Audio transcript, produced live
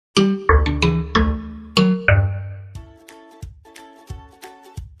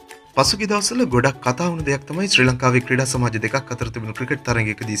පසුගිය දවස්වල ගොඩක් කතා වුණ දෙයක් තමයි ශ්‍රී ලංකාවේ ක්‍රීඩා සමාජ දෙකක් අතර තිබුණු ක්‍රිකට්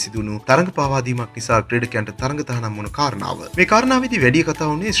තරඟයකදී සිදුවුණු තරඟ පාවාදීමක් නිසා ක්‍රීඩකයන්ට තරඟ තහනම් වුණ කාරණාව. මේ කාරණාවේදී වැඩි කතා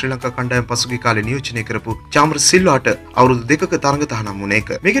වුණේ ශ්‍රී ලංකා කණ්ඩායම පසුගිය කාලේ නියෝජනය කරපු චාමර සිල්වාට අවුරුදු 2ක තරඟ තහනම් වුණ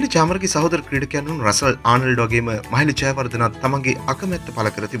එක. මේ ගැන චාමරගේ සහෝදර ක්‍රීඩකයන් වුණු රසල් ආනල්ඩ් වගේම මහිල ජයවර්ධනත් තමන්ගේ අකමැත්ත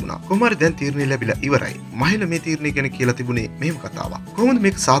පළ කර තිබුණා. කොහොම හරි දැන් තීරණය ලැබිලා ඉවරයි. මහිල මේ තීරණය ගැන කියලා තිබුණේ මෙහෙම කතාවක්. කොහොමද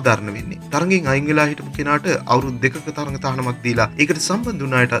මේක සාධාරණ වෙන්නේ? තරඟෙන් අයින් වෙලා හිටපු කෙනාට අවුරුදු 2ක තරඟ තහනමක් දීලා ඒකට සම්බන්ධ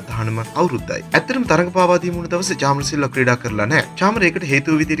වුණ අයට තහනම අවුරුද්දයි. ඇත්තටම තරඟ පාවාදීම වුණ දවසේ චාමර සිල්වා ක්‍රීඩා කරලා නැහැ. චාමර ඒකට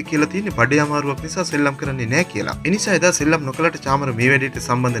හේතුව විදිහට කියලා තියෙන්නේ බඩේ අමාරුවක් නිසා සෙල්ලම් කරන්නේ නැහැ කියලා. ඒ නිසා එදා සෙල්ලම් නොකලට චාමර මේ වැඩේට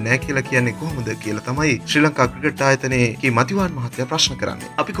සම්බන්ධ නැහැ කියලා කියන්නේ කොහොමද කියලා තමයි ශ්‍රී ලංකා ක්‍රිකට් ආයතනයේ මතිවාන් මහත්තයා ප්‍රශ්න කරන්නේ.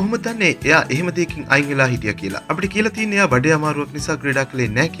 අපි කොහොමද දන්නේ එයා එහෙම දෙයකින් අයින් වෙලා හිටියා කියලා? අපිට කියලා තියෙන්නේ එයා බඩේ අමාරුවක් නිසා ක්‍රීඩා කළේ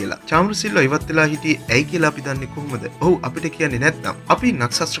නැහැ කියලා. චාමර සිල්වා ඉවත් වෙලා හිටියේ ඇයි කියලා අපි දන්නේ කොහොමද? ඔව් අපිට කියන්නේ නැත්නම් අපි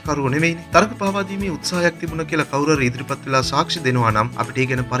නක්ෂත්‍රකරුවෝ නෙමෙයිනේ. තරඟ පාවාදීමේ උත්සාහයක් තිබුණා කියලා කවුරු හරි ඉදිරිපත් වෙලා සාක්ෂි දෙනවා නම් අපිට ඒ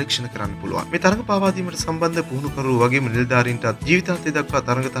ගැන පරීක්ෂණ කරන්න පුළුවන්. මේ තරඟ පාවාදීමට සම්බන්ධ පුහුණුකරු වගේම නිලධාරීන්ටත් ජීවිතාන්තය දක්වා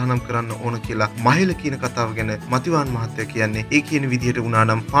තරඟ තහනම් කරන්න ඕන කියලා මහිල කියන කතාව ගැන මතිවාන් මහත්තයා කියන්නේ ඒ කියන විදිහට වුණා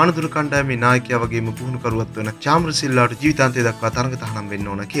නම් පානදුර කණ්ඩායමේ නායකයා වගේම පුහුණුකරුවත් වන චාමර සිල්වාට ජීවිතාන්තය දක්වා තරඟ තහනම්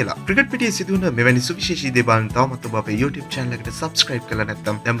වෙන්න ඕන කියලා. ක්‍රිකට් පිටියේ සිදුවන මෙවැනි සුවිශේෂී දේ බලන්න තවමත් ඔබ අපේ YouTube channel එකට subscribe කරලා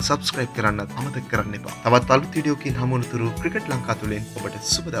නැත්නම් දැන්ම subscribe කරන්නත් අමතක කරන්න එපා. තවත් අලුත් වීඩියෝකින් හමු වනතුරු ක්‍රිකට් ලංකාව තුලින් ඔබට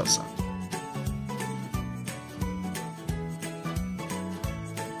සුබ දවසක්.